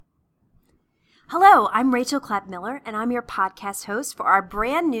Hello, I'm Rachel Clapp Miller, and I'm your podcast host for our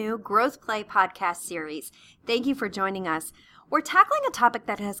brand new Growth Play podcast series. Thank you for joining us. We're tackling a topic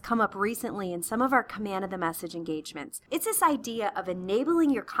that has come up recently in some of our command of the message engagements. It's this idea of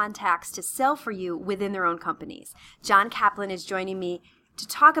enabling your contacts to sell for you within their own companies. John Kaplan is joining me to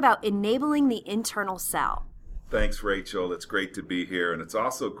talk about enabling the internal sell. Thanks, Rachel. It's great to be here, and it's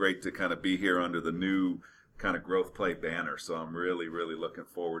also great to kind of be here under the new kind of Growth Play banner. So I'm really looking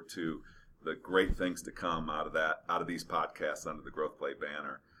forward to the great things to come out of these podcasts under the Growth Play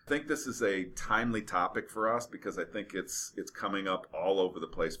banner. I think this is a timely topic for us because I think it's coming up all over the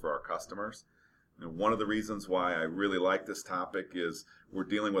place for our customers. And one of the reasons why I really like this topic is we're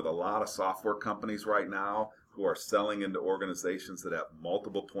dealing with a lot of software companies right now who are selling into organizations that have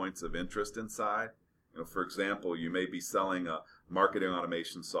multiple points of interest inside. For example, you may be selling a marketing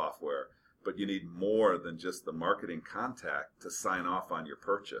automation software, but you need more than just the marketing contact to sign off on your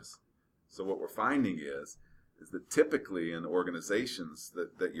purchase. So what we're finding is that typically in organizations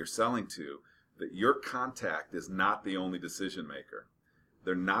that you're selling to, that your contact is not the only decision maker.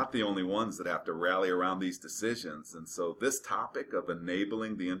 They're not the only ones that have to rally around these decisions. And so this topic of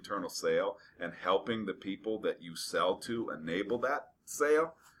enabling the internal sale and helping the people that you sell to enable that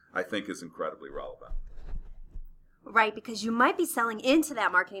sale, I think is incredibly relevant. Right, because you might be selling into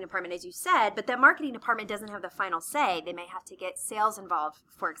that marketing department, as you said, but that marketing department doesn't have the final say. They may have to get sales involved,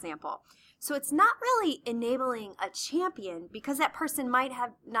 for example. So it's not really enabling a champion because that person might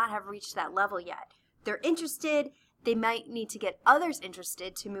not have reached that level yet. They're interested. They might need to get others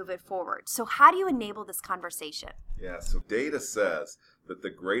interested to move it forward. So how do you enable this conversation? Yeah, so data says that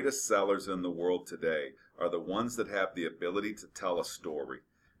the greatest sellers in the world today are the ones that have the ability to tell a story.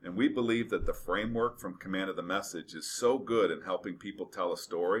 And we believe that the framework from Command of the Message is so good in helping people tell a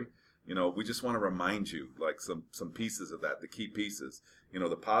story. We just want to remind you, like some pieces of that, the key pieces.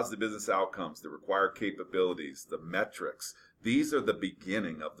 The positive business outcomes, the required capabilities, the metrics. These are the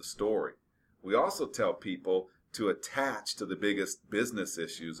beginning of the story. We also tell people to attach to the biggest business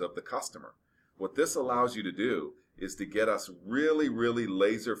issues of the customer. What this allows you to do is to get us really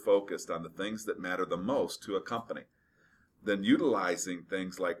laser focused on the things that matter the most to a company. Then utilizing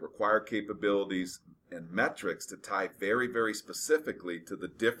things like required capabilities and metrics to tie very specifically to the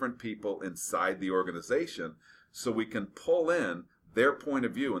different people inside the organization so we can pull in their point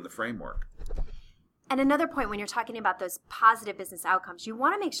of view in the framework. And another point, when you're talking about those positive business outcomes, you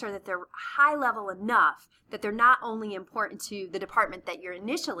want to make sure that they're high level enough that they're not only important to the department that you're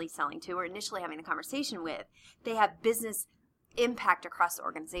initially selling to or initially having a conversation with, they have business impact across the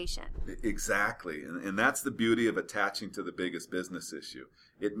organization. Exactly. And that's the beauty of attaching to the biggest business issue.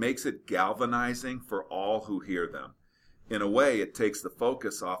 It makes it galvanizing for all who hear them. In a way, it takes the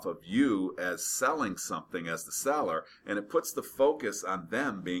focus off of you as selling something as the seller, and it puts the focus on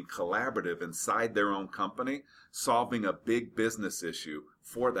them being collaborative inside their own company, solving a big business issue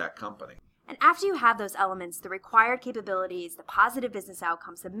for that company. And after you have those elements, the required capabilities, the positive business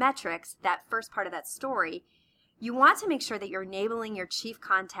outcomes, the metrics, that first part of that story, you want to make sure that you're enabling your chief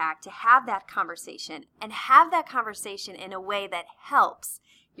contact to have that conversation and have that conversation in a way that helps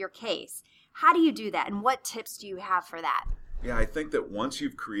your case. How do you do that, and what tips do you have for that? Yeah, I think that once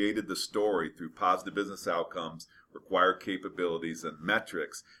you've created the story through positive business outcomes, required capabilities, and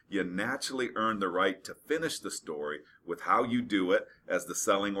metrics, you naturally earn the right to finish the story with how you do it as the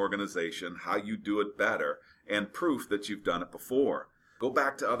selling organization, how you do it better, and proof that you've done it before. Go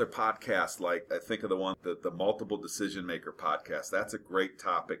back to other podcasts, like I think of the multiple decision maker podcast. That's a great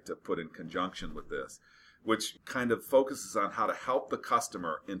topic to put in conjunction with this, which kind of focuses on how to help the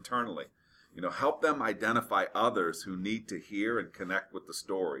customer internally. Help them identify others who need to hear and connect with the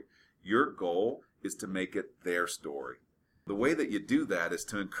story. Your goal is to make it their story. The way that you do that is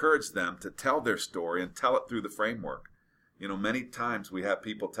to encourage them to tell their story and tell it through the framework. Many times we have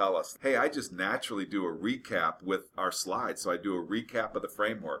people tell us, hey, I just naturally do a recap with our slides. So I do a recap of the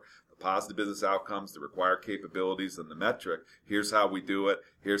framework, the positive business outcomes, the required capabilities, and the metric. Here's how we do it.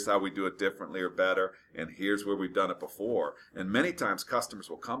 Here's how we do it differently or better. And here's where we've done it before. And many times customers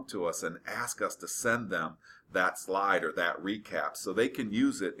will come to us and ask us to send them that slide or that recap so they can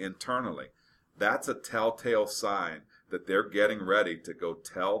use it internally. That's a telltale sign that they're getting ready to go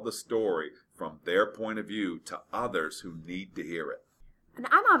tell the story from their point of view to others who need to hear it. And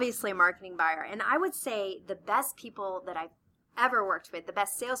I'm obviously a marketing buyer, and I would say the best people that I've ever worked with, the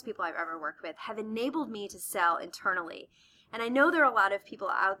best salespeople I've ever worked with, have enabled me to sell internally. And I know there are a lot of people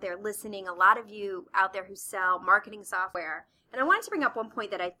out there listening, a lot of you out there who sell marketing software. And I wanted to bring up one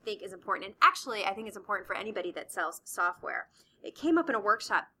point that I think is important, and actually I think it's important for anybody that sells software. It came up in a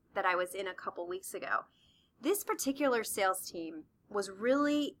workshop that I was in a couple weeks ago. This particular sales team was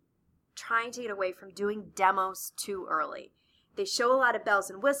really trying to get away from doing demos too early. They show a lot of bells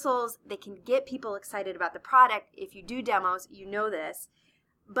and whistles. They can get people excited about the product. If you do demos, you know this.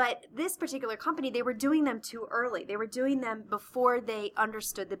 But this particular company, they were doing them too early. They were doing them before they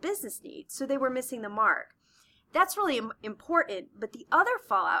understood the business needs, so they were missing the mark. That's really important, but the other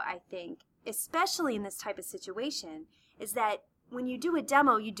fallout, I think, especially in this type of situation, is that when you do a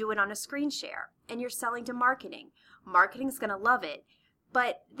demo, you do it on a screen share, and you're selling to marketing. Marketing's going to love it,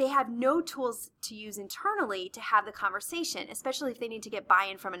 but they have no tools to use internally to have the conversation, especially if they need to get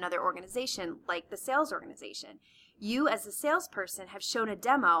buy-in from another organization like the sales organization. You as a salesperson have shown a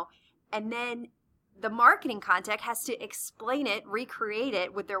demo, and then the marketing contact has to explain it, recreate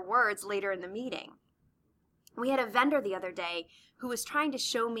it with their words later in the meeting. We had a vendor the other day who was trying to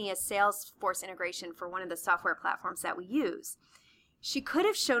show me a Salesforce integration for one of the software platforms that we use. She could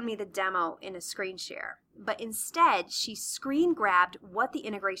have shown me the demo in a screen share, but instead she screen grabbed what the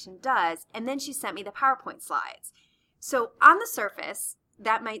integration does, and then she sent me the PowerPoint slides. So on the surface,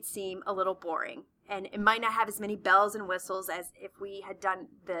 that might seem a little boring, and it might not have as many bells and whistles as if we had done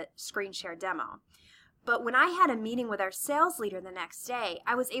the screen share demo. But when I had a meeting with our sales leader the next day,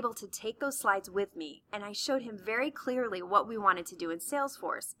 I was able to take those slides with me, and I showed him very clearly what we wanted to do in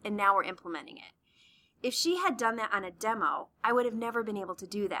Salesforce, and now we're implementing it. If she had done that on a demo, I would have never been able to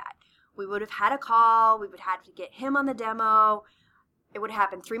do that. We would have had a call, we would have to get him on the demo. It would have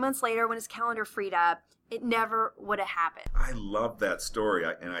happened 3 months later when his calendar freed up. It never would have happened. I love that story,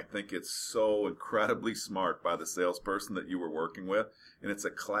 and I think it's so incredibly smart by the salesperson that you were working with, and it's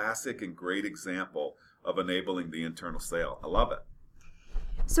a classic and great example of enabling the internal sale. I love it.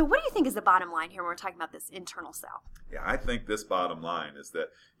 So what do you think is the bottom line here when we're talking about this internal sale? Yeah, I think this bottom line is that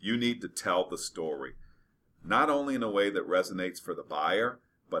you need to tell the story, not only in a way that resonates for the buyer,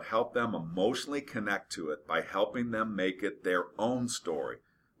 but help them emotionally connect to it by helping them make it their own story.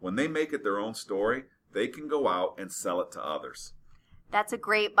 When they make it their own story, they can go out and sell it to others. That's a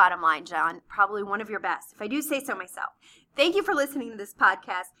great bottom line, John. Probably one of your best, if I do say so myself. Thank you for listening to this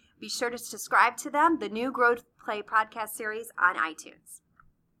podcast. Be sure to subscribe to them, the new Growth Play podcast series on iTunes.